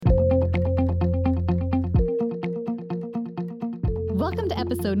to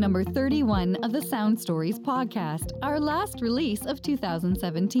episode number 31 of the Sound Stories podcast, our last release of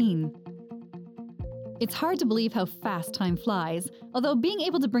 2017. It's hard to believe how fast time flies, although being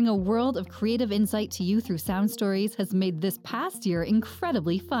able to bring a world of creative insight to you through Sound Stories has made this past year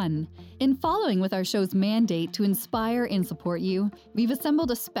incredibly fun. In following with our show's mandate to inspire and support you, we've assembled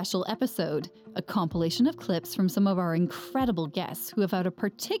a special episode, a compilation of clips from some of our incredible guests who have had a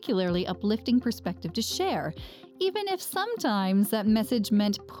particularly uplifting perspective to share, even if sometimes that message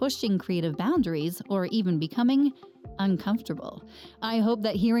meant pushing creative boundaries or even becoming uncomfortable. I hope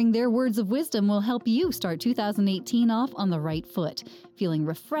that hearing their words of wisdom will help you start 2018 off on the right foot, feeling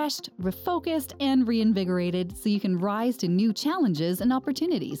refreshed, refocused, and reinvigorated so you can rise to new challenges and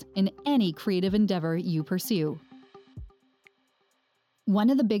opportunities in any creative endeavor you pursue. One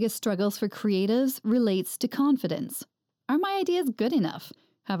of the biggest struggles for creatives relates to confidence. Are my ideas good enough?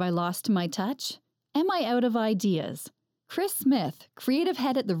 Have I lost my touch? Am I out of ideas? Chris Smith, creative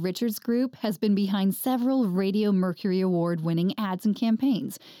head at the Richards Group, has been behind several Radio Mercury Award-winning ads and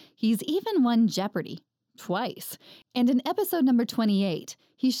campaigns. He's even won Jeopardy! Twice. And in episode number 28,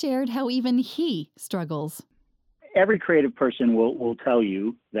 he shared how even he struggles. Every creative person will tell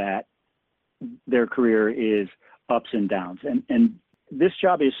you that their career is ups and downs. And this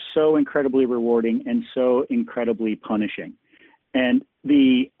job is so incredibly rewarding and so incredibly punishing. And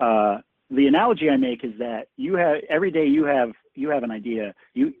the analogy I make is that every day you have an idea.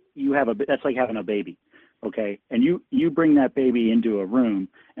 That's like having a baby, okay? And you bring that baby into a room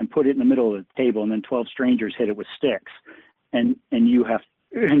and put it in the middle of the table, and then 12 strangers hit it with sticks, and you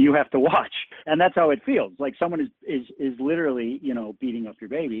have to watch. And that's how it feels. Like someone is literally beating up your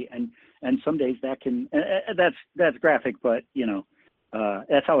baby, and some days that can that's graphic, but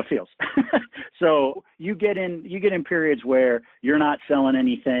that's how it feels. So you get in periods where you're not selling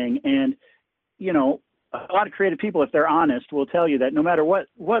anything. And, a lot of creative people, if they're honest, will tell you that no matter what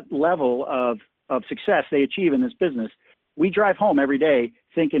level of success they achieve in this business, we drive home every day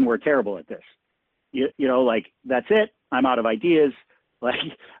thinking we're terrible at this. Like, that's it. I'm out of ideas. Like,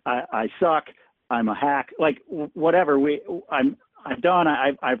 I suck. I'm a hack. Like, whatever. I'm done.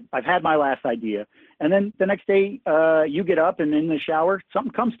 I've had my last idea. And then the next day, you get up and in the shower,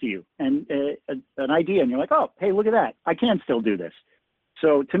 something comes to you and an idea, and you're like, oh, hey, look at that. I can still do this.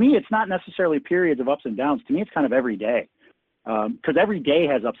 So to me, it's not necessarily periods of ups and downs. To me, it's kind of every day, because every day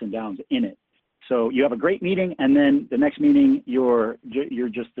has ups and downs in it. So you have a great meeting, and then the next meeting, you're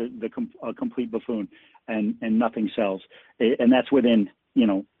just a complete buffoon, and nothing sells. And that's within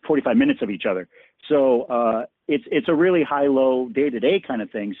 45 minutes of each other. So it's a really high-low day-to-day kind of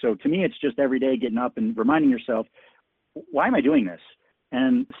thing. So to me, it's just every day getting up and reminding yourself, why am I doing this?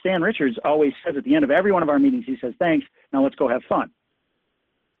 And Stan Richards always says at the end of every one of our meetings, he says, thanks, now let's go have fun.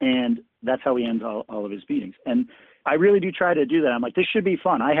 And that's how he ends all of his meetings. And I really do try to do that. I'm like, this should be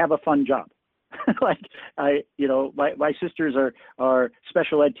fun. I have a fun job. Like my sisters are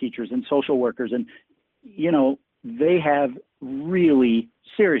special ed teachers and social workers, and they have really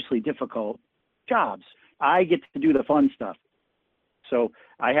seriously difficult jobs. I get to do the fun stuff. So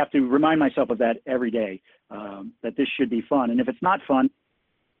I have to remind myself of that every day, that this should be fun. And if it's not fun,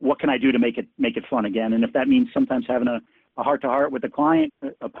 what can I do to make it fun again? And if that means sometimes having a heart-to-heart with the client,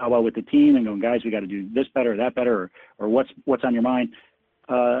 a powwow with the team, and going, guys, we got to do this better or that better, or what's on your mind,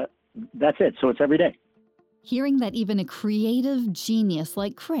 that's it. So it's every day. Hearing that even a creative genius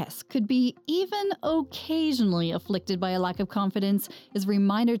like Chris could be even occasionally afflicted by a lack of confidence is a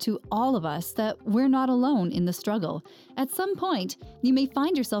reminder to all of us that we're not alone in the struggle. At some point, you may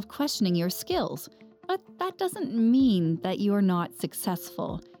find yourself questioning your skills, but that doesn't mean that you're not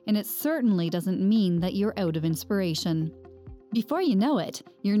successful, and it certainly doesn't mean that you're out of inspiration. Before you know it,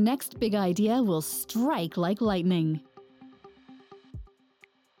 your next big idea will strike like lightning.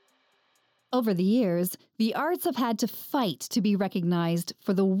 Over the years, the arts have had to fight to be recognized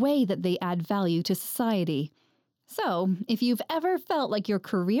for the way that they add value to society. So, if you've ever felt like your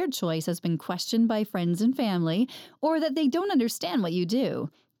career choice has been questioned by friends and family, or that they don't understand what you do,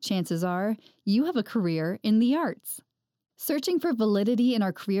 chances are you have a career in the arts. Searching for validity in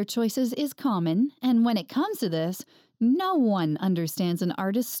our career choices is common, and when it comes to this, no one understands an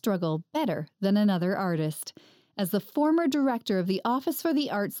artist's struggle better than another artist. As the former director of the Office for the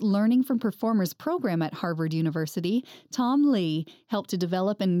Arts Learning from Performers program at Harvard University, Tom Lee helped to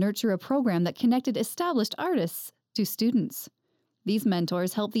develop and nurture a program that connected established artists to students. These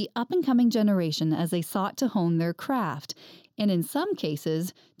mentors helped the up-and-coming generation as they sought to hone their craft, and in some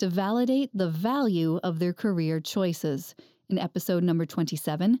cases, to validate the value of their career choices. In episode number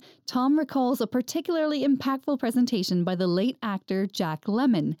 27, Tom recalls a particularly impactful presentation by the late actor Jack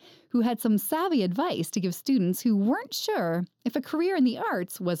Lemmon, who had some savvy advice to give students who weren't sure if a career in the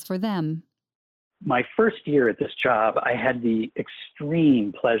arts was for them. My first year at this job, I had the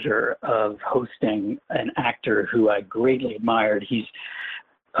extreme pleasure of hosting an actor who I greatly admired. He's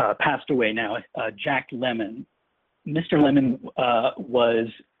passed away now, Jack Lemmon. Mr. Lemmon was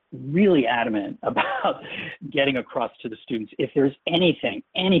really adamant about getting across to the students, if there's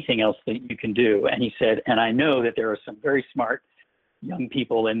anything else that you can do. And he said, and I know that there are some very smart young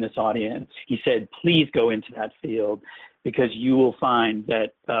people in this audience, he said, please go into that field, because you will find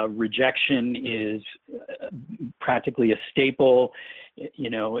that rejection is practically a staple,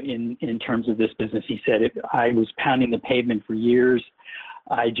 in terms of this business. He said, I was pounding the pavement for years.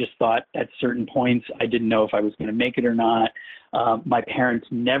 I just thought at certain points, I didn't know if I was going to make it or not. My parents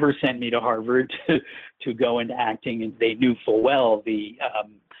never sent me to Harvard to go into acting, and they knew full well the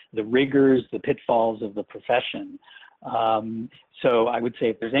rigors, the pitfalls of the profession. So I would say,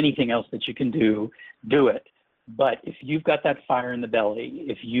 if there's anything else that you can do, do it. But if you've got that fire in the belly,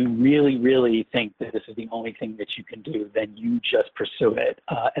 if you really, really think that this is the only thing that you can do, then you just pursue it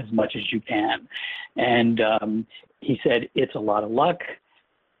as much as you can. And he said, it's a lot of luck.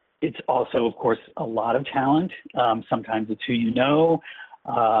 It's also, of course, a lot of talent. Sometimes it's who you know.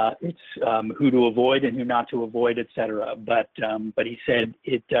 It's who to avoid and who not to avoid, et cetera. But he said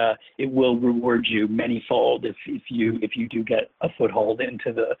it will reward you manyfold if you do get a foothold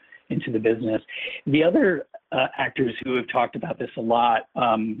into the business. The other actors who have talked about this a lot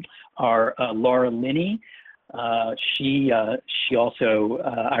are Laura Linney. She also,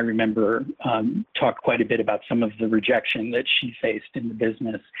 I remember, talked quite a bit about some of the rejection that she faced in the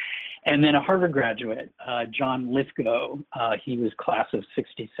business. And then a Harvard graduate, John Lithgow, he was class of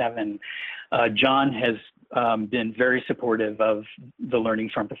 67. John has been very supportive of the Learning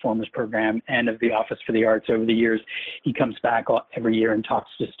from Performers program and of the Office for the Arts over the years. He comes back every year and talks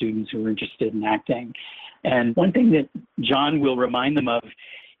to students who are interested in acting. And one thing that John will remind them of,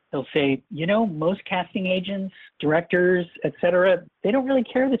 he'll say, most casting agents, directors, et cetera, they don't really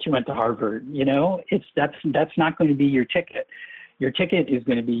care that you went to Harvard. That's not going to be your ticket. Your ticket is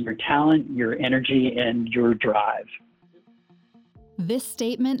going to be your talent, your energy, and your drive. This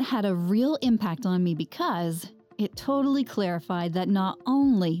statement had a real impact on me because it totally clarified that not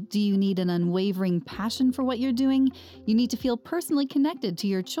only do you need an unwavering passion for what you're doing, you need to feel personally connected to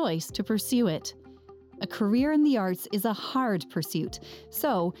your choice to pursue it. A career in the arts is a hard pursuit.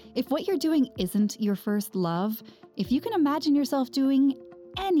 So, if what you're doing isn't your first love, if you can imagine yourself doing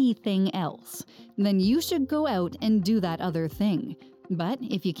anything else, then you should go out and do that other thing. But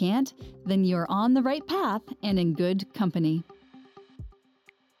if you can't, then you're on the right path and in good company.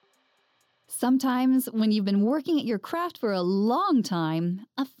 Sometimes, when you've been working at your craft for a long time,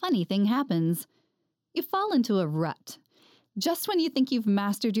 a funny thing happens. You fall into a rut. Just when you think you've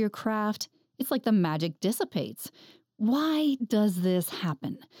mastered your craft, it's like the magic dissipates. Why does this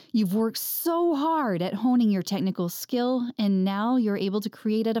happen? You've worked so hard at honing your technical skill, and now you're able to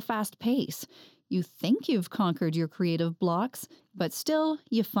create at a fast pace. You think you've conquered your creative blocks, but still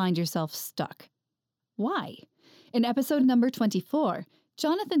you find yourself stuck. Why? In episode number 24,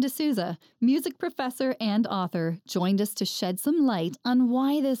 Jonathan D'Souza, music professor and author, joined us to shed some light on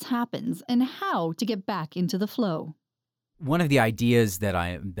why this happens and how to get back into the flow. One of the ideas that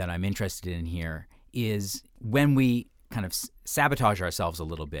I'm interested in here is when we kind of sabotage ourselves a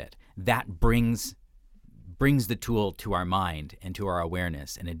little bit, that brings the tool to our mind and to our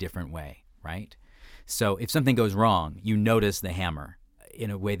awareness in a different way, right? So if something goes wrong, you notice the hammer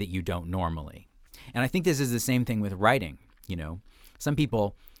in a way that you don't normally. And I think this is the same thing with writing. Some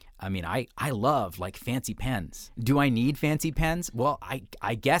people, I love like fancy pens. Do I need fancy pens? Well,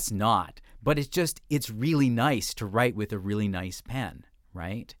 I guess not. But it's really nice to write with a really nice pen,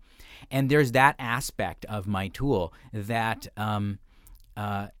 right? And there's that aspect of my tool that,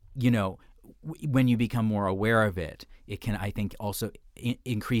 when you become more aware of it, it can, I think, also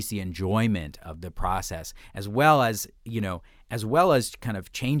increase the enjoyment of the process, as well as kind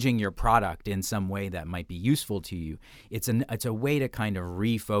of changing your product in some way that might be useful to you. It's a way to kind of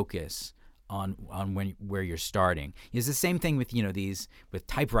refocus on where you're starting. It's the same thing with with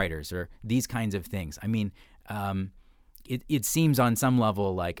typewriters or these kinds of things. It seems on some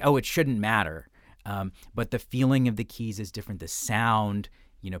level like, it shouldn't matter, but the feeling of the keys is different. The sound,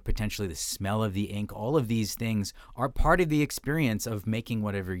 potentially the smell of the ink. All of these things are part of the experience of making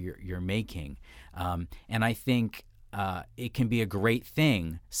whatever you're making, and I think it can be a great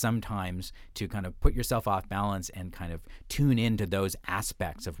thing sometimes to kind of put yourself off balance and kind of tune into those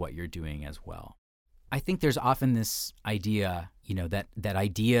aspects of what you're doing as well. I think there's often this idea, that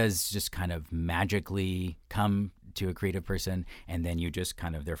ideas just kind of magically come to a creative person, and then you just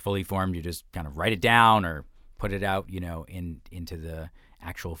they're fully formed. You just kind of write it down or put it out, into the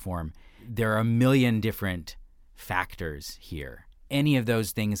actual form. There are a million different factors here. Any of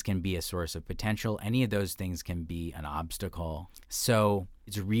those things can be a source of potential. Any of those things can be an obstacle. So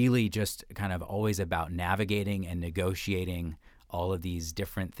it's really just kind of always about navigating and negotiating all of these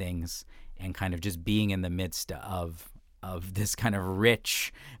different things and kind of just being in the midst of this kind of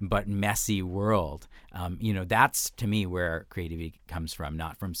rich but messy world. That's to me where creativity comes from,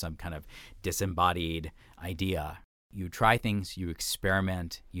 not from some kind of disembodied idea. You try things, you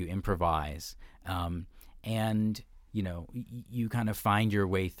experiment, you improvise, and you kind of find your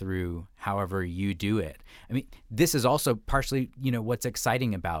way through however you do it. I mean, this is also partially, what's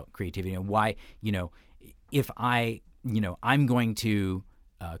exciting about creativity and why, if I'm going to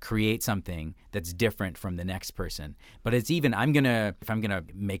create something that's different from the next person, but it's even, if I'm going to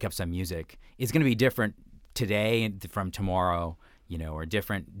make up some music, it's going to be different today from tomorrow, or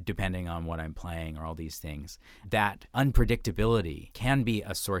different depending on what I'm playing or all these things. That unpredictability can be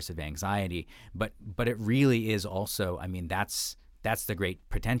a source of anxiety, but it really is also, that's the great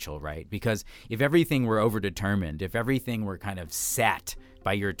potential, right? Because if everything were overdetermined, if everything were kind of set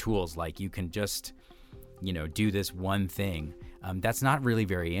by your tools, like you can just, do this one thing, that's not really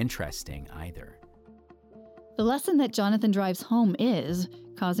very interesting either. The lesson that Jonathan drives home is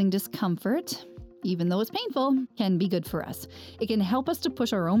causing discomfort, even though it's painful, can be good for us. It can help us to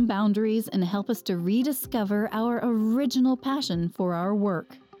push our own boundaries and help us to rediscover our original passion for our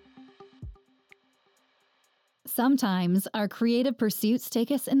work. Sometimes our creative pursuits take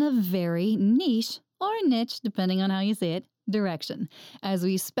us in a very niche, or niche, depending on how you say it, direction. As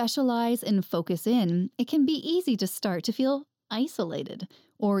we specialize and focus in, it can be easy to start to feel isolated,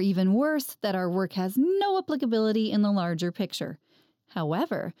 or even worse, that our work has no applicability in the larger picture.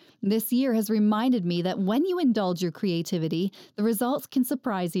 However, this year has reminded me that when you indulge your creativity, the results can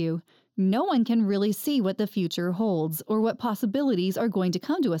surprise you. No one can really see what the future holds or what possibilities are going to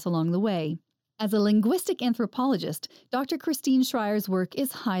come to us along the way. As a linguistic anthropologist, Dr. Christine Schreier's work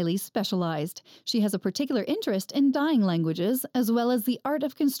is highly specialized. She has a particular interest in dying languages, as well as the art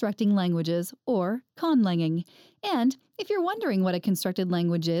of constructing languages, or conlanging. And if you're wondering what a constructed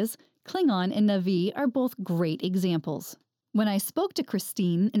language is, Klingon and Na'vi are both great examples. When I spoke to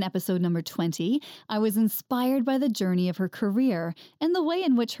Christine in episode number 20, I was inspired by the journey of her career and the way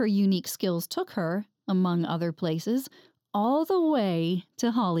in which her unique skills took her, among other places, all the way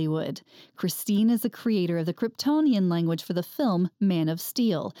to Hollywood. Christine is the creator of the Kryptonian language for the film Man of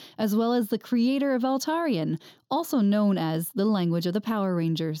Steel, as well as the creator of Eltarian, also known as the language of the Power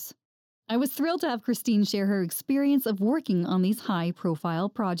Rangers. I was thrilled to have Christine share her experience of working on these high-profile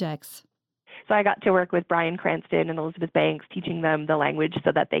projects. So I got to work with Bryan Cranston and Elizabeth Banks, teaching them the language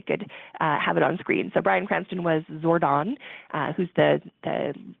so that they could have it on screen. So Bryan Cranston was Zordon, who's the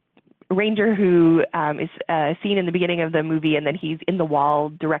Ranger who is seen in the beginning of the movie, and then he's in the wall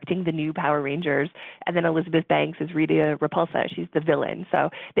directing the new Power Rangers. And then Elizabeth Banks is Rita Repulsa. She's the villain. So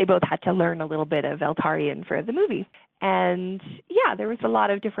they both had to learn a little bit of Eltarian for the movie. And yeah, there was a lot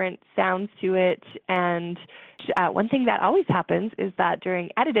of different sounds to it. And one thing that always happens is that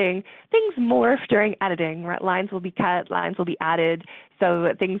during editing, things morph during editing. Right? Lines will be cut, lines will be added. So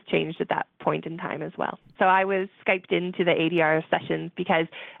things changed at that point in time as well. So I was Skyped into the ADR sessions because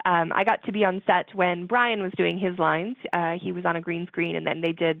I got to be on set when Bryan was doing his lines. He was on a green screen, and then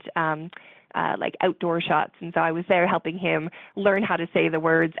they did like outdoor shots. And so I was there helping him learn how to say the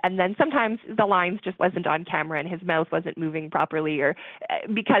words. And then sometimes the lines just wasn't on camera and his mouth wasn't moving properly, or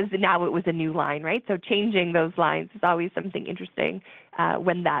because now it was a new line, right? So changing those lines is always something interesting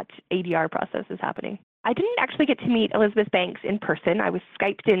when that ADR process is happening. I didn't actually get to meet Elizabeth Banks in person. I was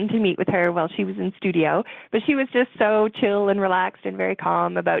Skyped in to meet with her while she was in studio, but she was just so chill and relaxed and very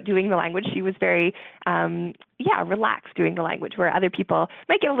calm about doing the language. She was very, relaxed doing the language, where other people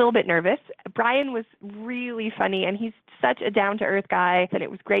might get a little bit nervous. Bryan was really funny, and he's such a down-to-earth guy, and it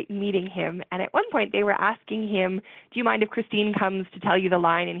was great meeting him. And at one point, they were asking him, do you mind if Christine comes to tell you the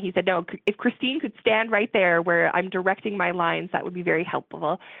line? And he said, no, if Christine could stand right there where I'm directing my lines, that would be very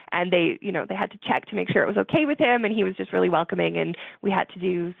helpful. And they had to check to make sure it was okay with him, and he was just really welcoming. And we had to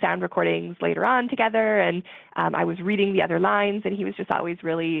do sound recordings later on together, and I was reading the other lines, and he was just always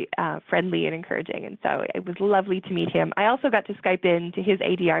really friendly and encouraging. And so it was lovely to meet him. I also got to Skype in to his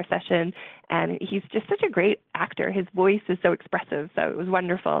ADR session, and he's just such a great actor. His voice is so expressive, so it was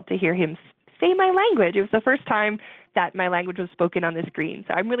wonderful to hear him say my language. It was the first time that my language was spoken on the screen,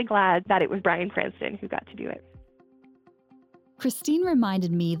 so I'm really glad that it was Bryan Cranston who got to do it. Christine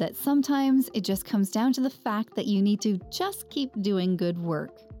reminded me that sometimes it just comes down to the fact that you need to just keep doing good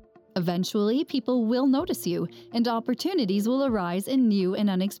work. Eventually, people will notice you, and opportunities will arise in new and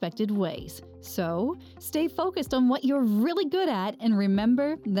unexpected ways. So, stay focused on what you're really good at and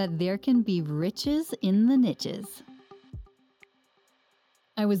remember that there can be riches in the niches.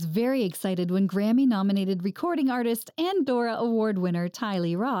 I was very excited when Grammy-nominated recording artist and Dora Award winner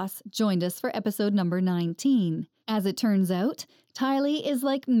Tylee Ross joined us for episode number 19. As it turns out, Tylee is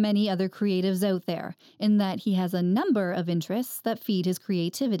like many other creatives out there, in that he has a number of interests that feed his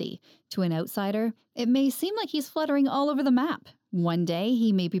creativity. To an outsider, it may seem like he's fluttering all over the map. One day,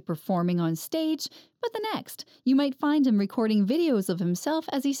 he may be performing on stage, but the next, you might find him recording videos of himself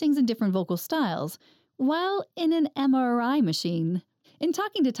as he sings in different vocal styles, while in an MRI machine. In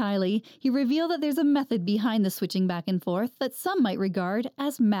talking to Tylee, he revealed that there's a method behind the switching back and forth that some might regard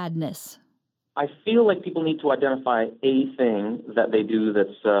as madness. I feel like people need to identify a thing that they do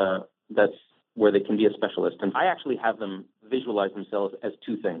that's where they can be a specialist. And I actually have them visualize themselves as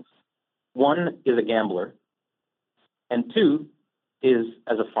two things. One is a gambler, and two is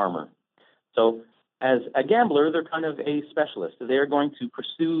as a farmer. So as a gambler, they're kind of a specialist. They're going to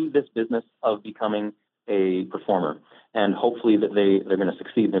pursue this business of becoming a performer. And hopefully that they're going to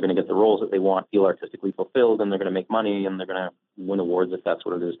succeed. They're going to get the roles that they want, feel artistically fulfilled, and they're going to make money, and they're going to win awards if that's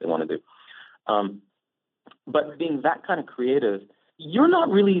what it is they want to do. But being that kind of creative, you're not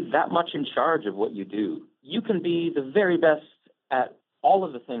really that much in charge of what you do. You can be the very best at all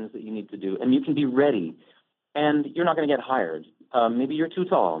of the things that you need to do, and you can be ready, and you're not going to get hired. Maybe you're too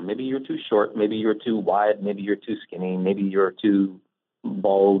tall, maybe you're too short, maybe you're too wide, maybe you're too skinny, maybe you're too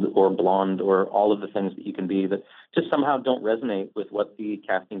bald or blonde, or all of the things that you can be that just somehow don't resonate with what the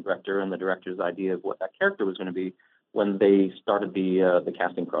casting director and the director's idea of what that character was going to be when they started the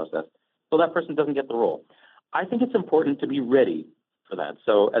casting process. So that person doesn't get the role. I think it's important to be ready for that.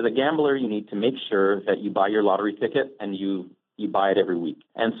 So as a gambler, you need to make sure that you buy your lottery ticket and you buy it every week.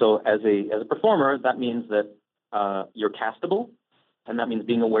 And so as a performer, that means that you're castable, and that means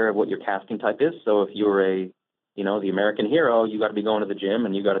being aware of what your casting type is. So if you're the American hero, you got to be going to the gym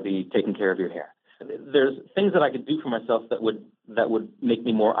and you got to be taking care of your hair. There's things that I could do for myself that would make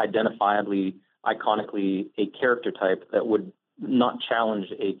me more identifiably, iconically a character type that would not challenge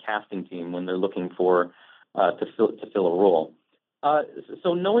a casting team when they're looking for to fill a role.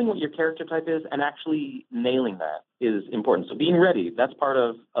 So knowing what your character type is and actually nailing that is important. So being ready, that's part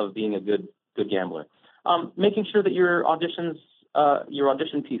of being a good gambler. Making sure that your audition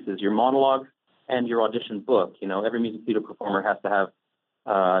pieces, your monologue, and your audition book. Every music theater performer has to have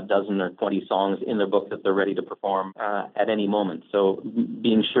a dozen or 20 songs in their book that they're ready to perform at any moment. So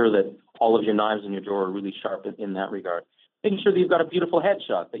being sure that all of your knives in your drawer are really sharp in that regard. Making sure that you've got a beautiful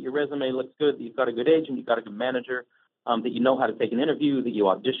headshot, that your resume looks good, that you've got a good agent, you've got a good manager, that you know how to take an interview, that you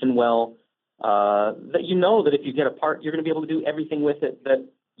audition well, that you know that if you get a part, you're going to be able to do everything with it that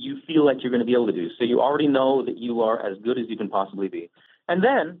you feel like you're going to be able to do. So you already know that you are as good as you can possibly be. And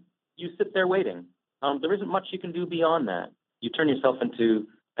then you sit there waiting. There isn't much you can do beyond that. You turn yourself into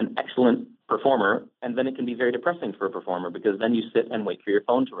an excellent performer, and then it can be very depressing for a performer because then you sit and wait for your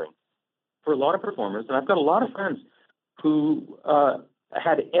phone to ring. For a lot of performers, and I've got a lot of friends who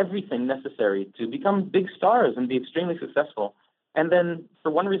had everything necessary to become big stars and be extremely successful, and then for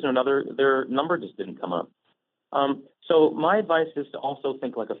one reason or another, their number just didn't come up. So my advice is to also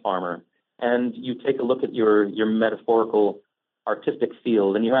think like a farmer, and you take a look at your metaphorical artistic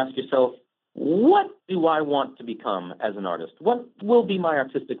field, and you ask yourself, what do I want to become as an artist? What will be my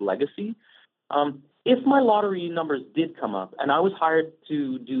artistic legacy? If my lottery numbers did come up and I was hired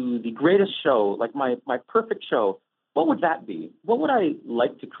to do the greatest show, like my perfect show, what would that be? What would I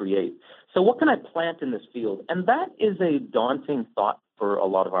like to create? So what can I plant in this field? And that is a daunting thought for a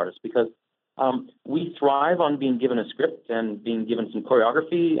lot of artists because we thrive on being given a script and being given some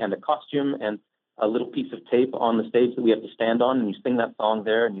choreography and a costume and a little piece of tape on the stage that we have to stand on, and you sing that song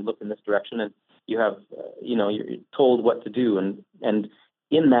there and you look in this direction and you have, you're told what to do. And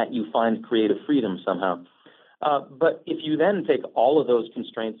in that you find creative freedom somehow. But if you then take all of those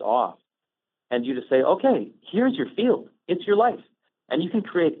constraints off and you just say, okay, here's your field, it's your life, and you can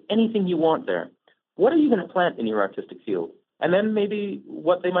create anything you want there. What are you going to plant in your artistic field? And then maybe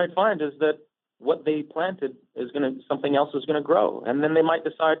what they might find is that what they planted something else is going to grow. And then they might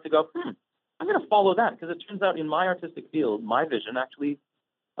decide to go, I'm going to follow that because it turns out in my artistic field, my vision actually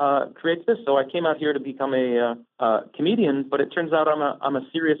creates this. So I came out here to become a comedian, but it turns out I'm a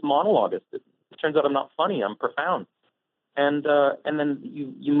serious monologuist. It turns out I'm not funny. I'm profound. And then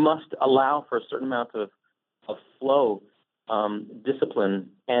you must allow for a certain amount of flow discipline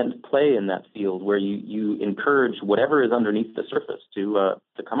and play in that field where you encourage whatever is underneath the surface to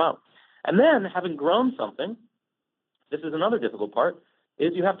come out. And then, having grown something, this is another difficult part,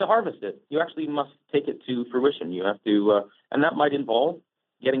 is you have to harvest it. You actually must take it to fruition. You have to, and that might involve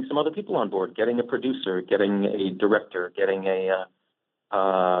getting some other people on board, getting a producer, getting a director, getting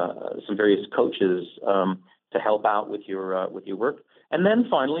some various coaches to help out with your work. And then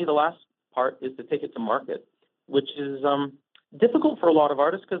finally, the last part is to take it to market, which is difficult for a lot of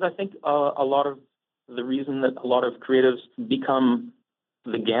artists, because I think a lot of the reason that a lot of creatives become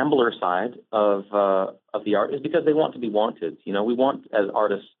the gambler side of the art is because they want to be wanted. You know, we want, as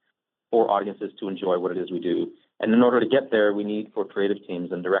artists, for audiences to enjoy what it is we do. And in order to get there, we need for creative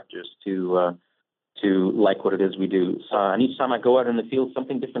teams and directors to like what it is we do. And each time I go out in the field,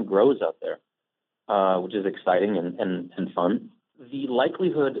 something different grows out there, which is exciting and fun. The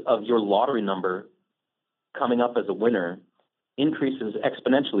likelihood of your lottery number coming up as a winner increases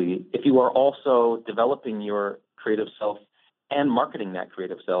exponentially if you are also developing your creative self and marketing that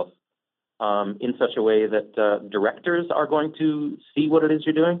creative self in such a way that directors are going to see what it is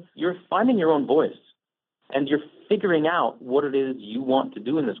you're doing. You're finding your own voice, and you're figuring out what it is you want to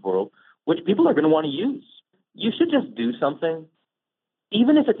do in this world, which people are going to want to use. You should just do something,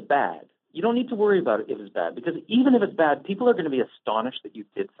 even if it's bad. You don't need to worry about it if it's bad, because even if it's bad, people are going to be astonished that you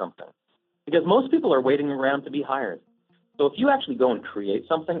did something, because most people are waiting around to be hired. So if you actually go and create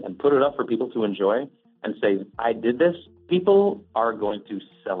something and put it up for people to enjoy and say, I did this, people are going to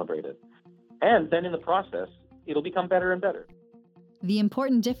celebrate it. And then in the process, it'll become better and better. The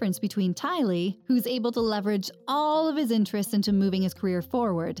important difference between Tylee, who's able to leverage all of his interests into moving his career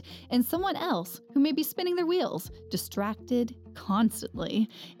forward, and someone else who may be spinning their wheels, distracted constantly,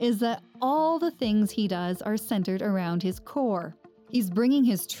 is that all the things he does are centered around his core. He's bringing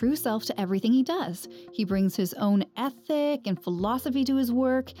his true self to everything he does. He brings his own ethic and philosophy to his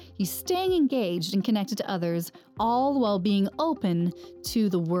work. He's staying engaged and connected to others, all while being open to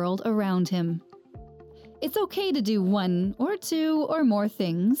the world around him. It's okay to do one or two or more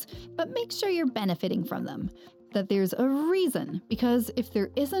things, but make sure you're benefiting from them, that there's a reason, because if there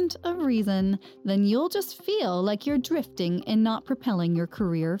isn't a reason, then you'll just feel like you're drifting and not propelling your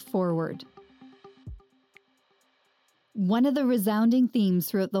career forward. One of the resounding themes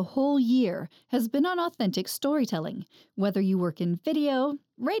throughout the whole year has been on authentic storytelling. Whether you work in video,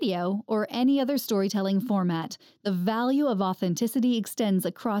 radio, or any other storytelling format, the value of authenticity extends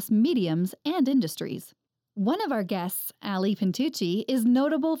across mediums and industries. One of our guests, Ali Pintucci, is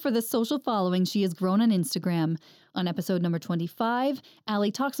notable for the social following she has grown on Instagram. On episode number 25,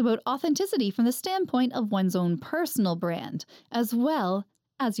 Ali talks about authenticity from the standpoint of one's own personal brand, as well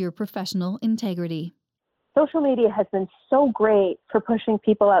as your professional integrity. Social media has been so great for pushing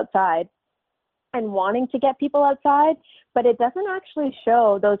people outside and wanting to get people outside, but it doesn't actually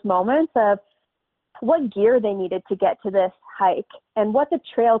show those moments of what gear they needed to get to this hike and what the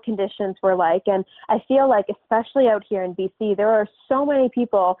trail conditions were like. And I feel like, especially out here in BC, there are so many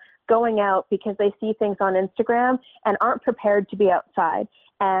people going out because they see things on Instagram and aren't prepared to be outside.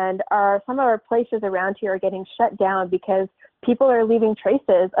 And some of our places around here are getting shut down because people are leaving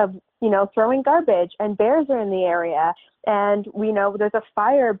traces of, throwing garbage, and bears are in the area. And we know there's a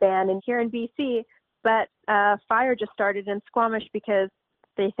fire ban here in BC, but fire just started in Squamish because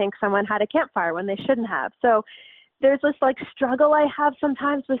they think someone had a campfire when they shouldn't have. So there's this struggle I have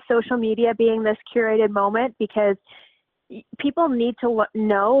sometimes with social media being this curated moment, because people need to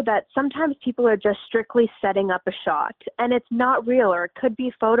know that sometimes people are just strictly setting up a shot and it's not real, or it could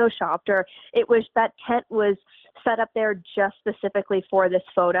be photoshopped, or that tent was set up there just specifically for this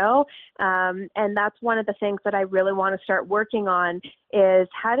photo. And that's one of the things that I really want to start working on, is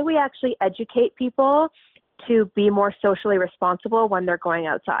how do we actually educate people to be more socially responsible when they're going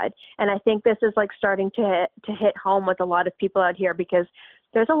outside. And I think this is starting to hit home with a lot of people out here, because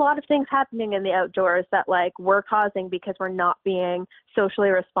there's a lot of things happening in the outdoors that we're causing because we're not being socially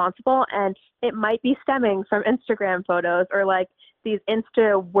responsible. And it might be stemming from Instagram photos or these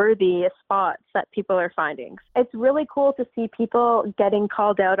Insta-worthy spots that people are finding. It's really cool to see people getting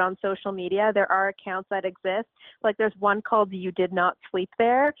called out on social media. There are accounts that exist. There's one called You Did Not Sleep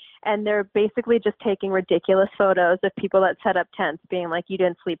There, and they're basically just taking ridiculous photos of people that set up tents being like, you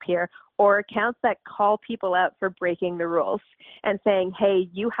didn't sleep here, or accounts that call people out for breaking the rules and saying, hey,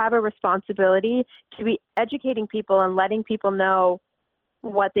 you have a responsibility to be educating people and letting people know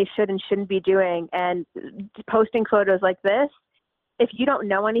what they should and shouldn't be doing. And posting photos like this, if you don't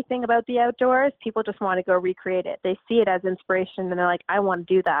know anything about the outdoors, people just want to go recreate it. They see it as inspiration and they're like, I want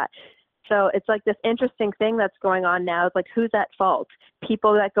to do that. so it's like this interesting thing that's going on now. It's like, who's at fault?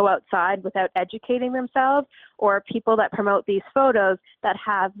 People that go outside without educating themselves, or people that promote these photos that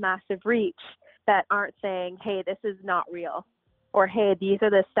have massive reach that aren't saying, hey, this is not real, or hey, these are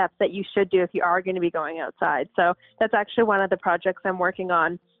the steps that you should do if you are going to be going outside. So that's actually one of the projects I'm working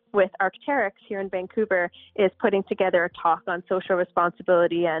on with Arc'teryx here in Vancouver, is putting together a talk on social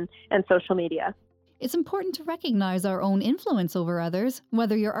responsibility and social media. It's important to recognize our own influence over others,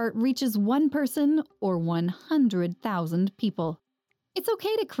 whether your art reaches one person or 100,000 people. It's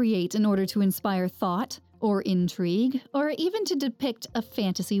okay to create in order to inspire thought or intrigue, or even to depict a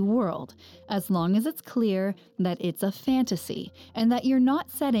fantasy world, as long as it's clear that it's a fantasy and that you're not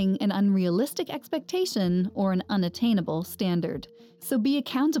setting an unrealistic expectation or an unattainable standard. So be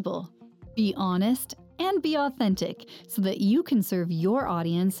accountable, be honest, and be authentic so that you can serve your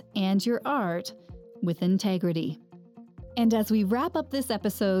audience and your art with integrity. And as we wrap up this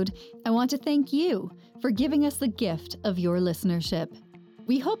episode, I want to thank you for giving us the gift of your listenership.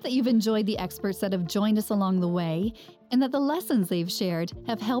 We hope that you've enjoyed the experts that have joined us along the way, and that the lessons they've shared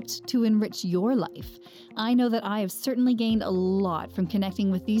have helped to enrich your life. I know that I have certainly gained a lot from connecting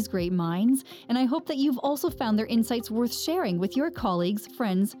with these great minds, and I hope that you've also found their insights worth sharing with your colleagues,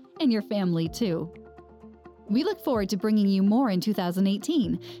 friends, and your family too. We look forward to bringing you more in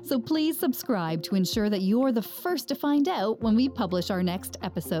 2018, so please subscribe to ensure that you're the first to find out when we publish our next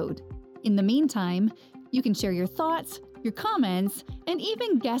episode. In the meantime, you can share your thoughts, your comments, and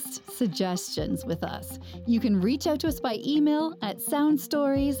even guest suggestions with us. You can reach out to us by email at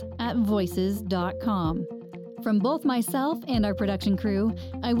soundstories@voices.com. From both myself and our production crew,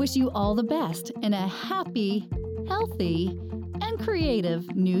 I wish you all the best and a happy, healthy, and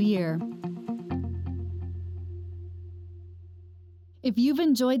creative new year. If you've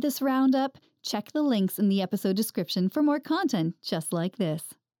enjoyed this roundup, check the links in the episode description for more content just like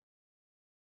this.